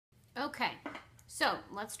Okay, so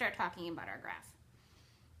let's start talking about our graph.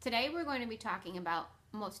 Today we're going to be talking about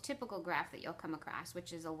most typical graph that you'll come across,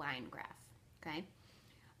 which is a line graph. Okay,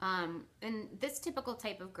 and this typical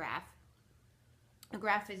type of graph, a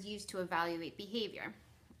graph is used to evaluate behavior.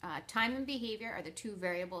 Time and behavior are the two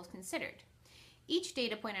variables considered. Each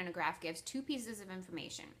data point on a graph gives two pieces of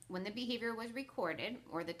information: when the behavior was recorded,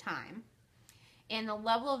 or the time, and the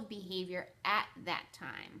level of behavior at that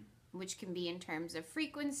time, which can be in terms of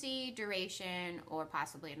frequency, duration, or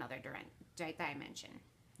possibly another dimension.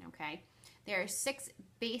 Okay, there are 6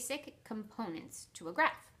 basic components to a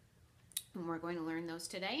graph, and we're going to learn those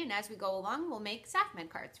today, and as we go along we'll make SAFMED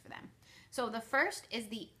cards for them. So the first is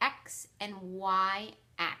the X and Y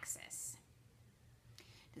axis.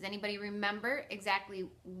 Does anybody remember exactly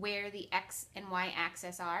where the X and Y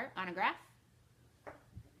axis are on a graph?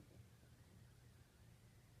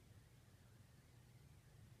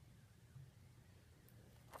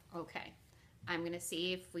 Okay, I'm going to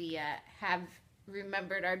see if we have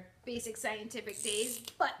remembered our basic scientific days,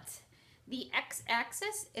 but the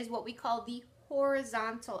x-axis is what we call the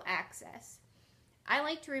horizontal axis. I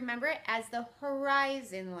like to remember it as the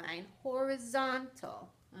horizon line, horizontal,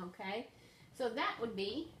 okay? So that would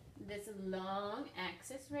be this long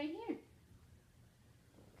axis right here,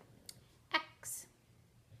 X.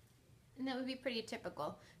 And that would be pretty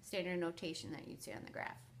typical standard notation that you'd see on the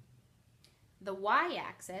graph. The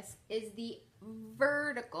y-axis is the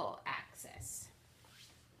vertical axis.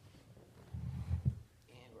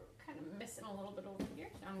 And we're kind of missing a little bit over here.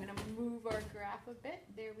 So I'm going to move our graph a bit.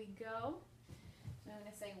 There we go. So I'm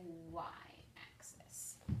going to say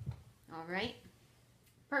y-axis. All right.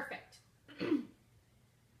 Perfect.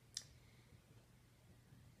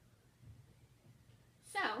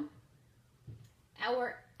 So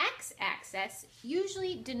our x-axis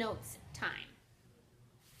usually denotes time.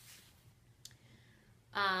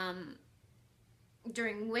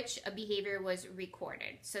 During which a behavior was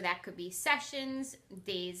recorded. So that could be sessions,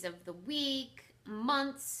 days of the week,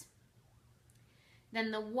 months.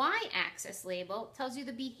 Then the y-axis label tells you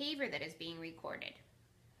the behavior that is being recorded.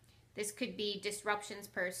 This could be disruptions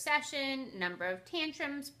per session, number of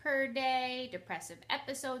tantrums per day, depressive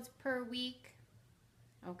episodes per week.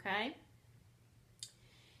 Okay?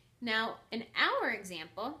 Now, in our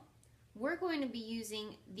example, we're going to be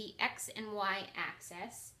using the X and Y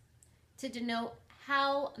axis to denote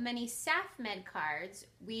how many SAFMED cards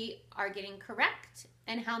we are getting correct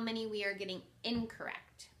and how many we are getting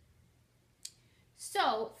incorrect.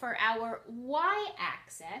 So for our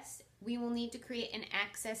y-axis, we will need to create an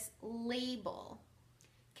axis label.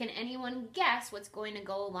 Can anyone guess what's going to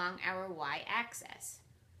go along our y-axis?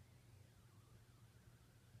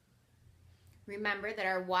 Remember that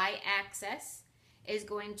our y-axis is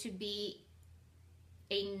going to be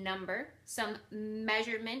a number, some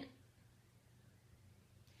measurement,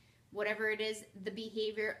 whatever it is, the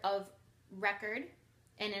behavior of record.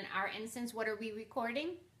 And in our instance, what are we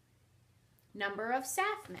recording? Number of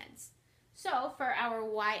SAFMEDs. So for our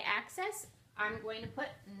y-axis, I'm going to put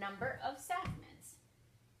number of SAFMEDs.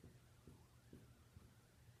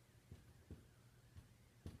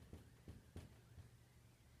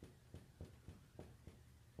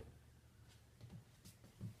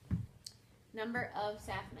 Number of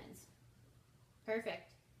SAFMEDs.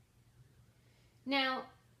 Perfect. Now,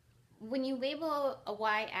 when you label a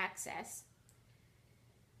y-axis,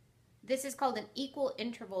 this is called an equal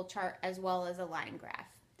interval chart as well as a line graph.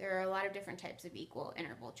 There are a lot of different types of equal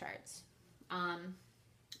interval charts.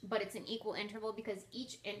 But it's an equal interval because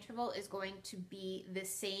each interval is going to be the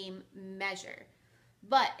same measure.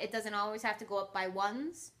 But it doesn't always have to go up by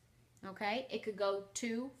ones, okay? It could go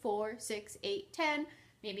 2, 4, 6, 8, 10,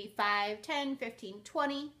 maybe 5, 10, 15,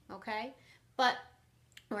 20, okay? But,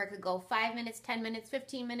 or it could go 5 minutes, 10 minutes,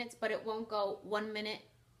 15 minutes, but it won't go 1 minute,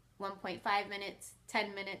 1.5 minutes,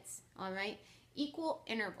 10 minutes, all right? Equal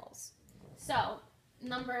intervals. So,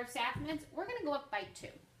 number of SAFMEDs, we're going to go up by 2.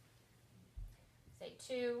 Say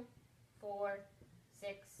 2, 4,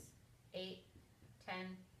 6, 8, 10,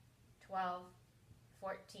 12,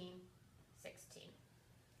 14, 16.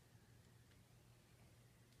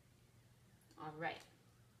 All right.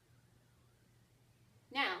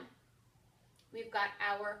 Now, we've got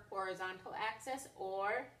our horizontal axis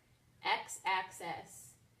or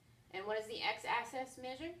x-axis. And what does the x-axis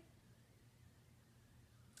measure?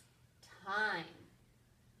 Time.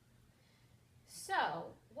 So,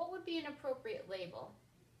 what would be an appropriate label?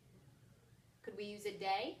 Could we use a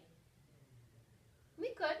day? We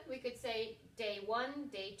could. We could say day 1,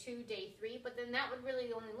 day 2, day 3, but then that would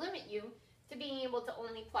really only limit you to being able to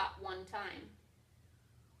only plot one time.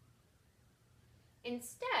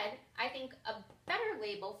 Instead, I think a better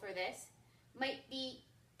label for this might be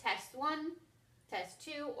test 1, test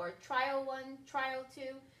 2, or trial 1, trial 2.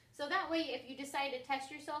 So that way, if you decide to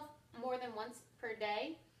test yourself more than once per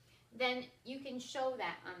day, then you can show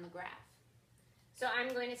that on the graph. So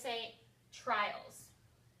I'm going to say trials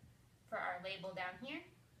for our label down here.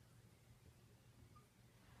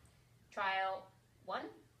 Trial 1,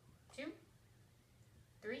 2,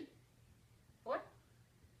 3, 4,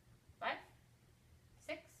 5,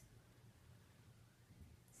 6,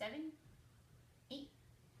 7, 8,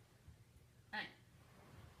 9.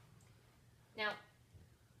 Now,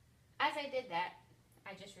 as I did that,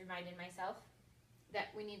 I just reminded myself that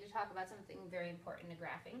we need to talk about something very important to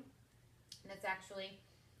graphing. And that's actually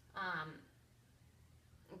I'm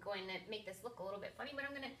going to make this look a little bit funny, but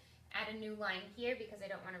I'm going to add a new line here because I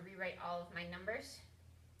don't want to rewrite all of my numbers.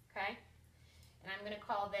 Okay? And I'm going to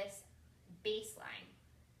call this baseline.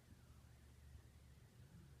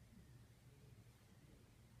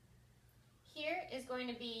 Here is going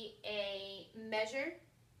to be a measure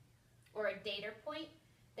or a data point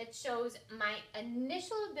that shows my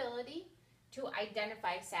initial ability to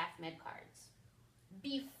identify SAFMED cards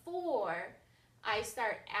before I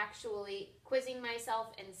start actually quizzing myself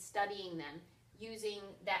and studying them using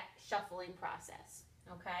that shuffling process,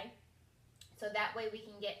 okay? So that way we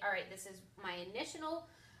can get, all right, this is my initial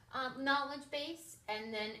knowledge base,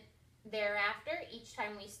 and then thereafter, each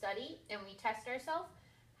time we study and we test ourselves,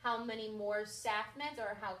 how many more SAFMEDs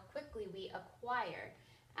or how quickly we acquire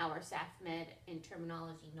our SAFMED and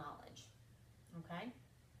terminology knowledge, okay?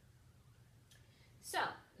 So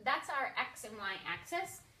that's our X and Y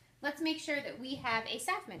axis. Let's make sure that we have a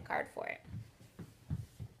SAFMED card for it.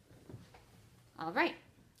 All right,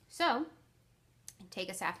 so take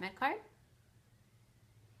a SAFMED card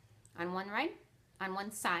on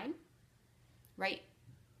one side, right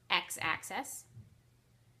X axis.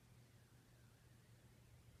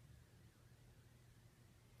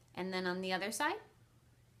 And then on the other side,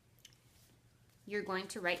 you're going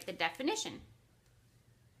to write the definition.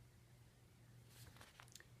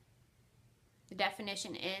 The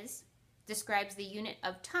definition describes the unit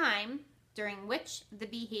of time during which the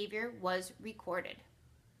behavior was recorded.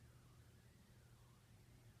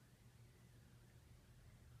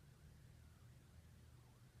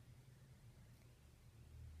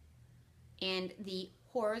 And the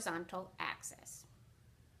horizontal axis.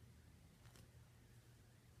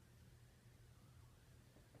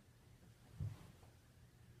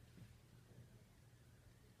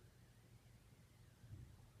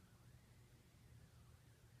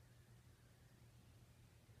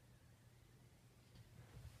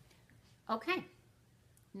 Okay,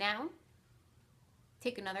 now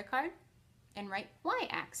take another card and write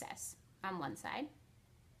y-axis on one side.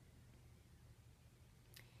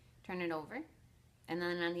 Turn it over, and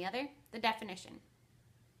then on the other, the definition.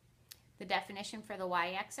 The definition for the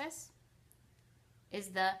y-axis is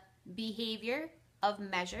the behavior of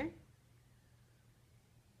measure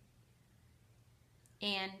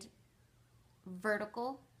and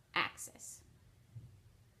vertical axis.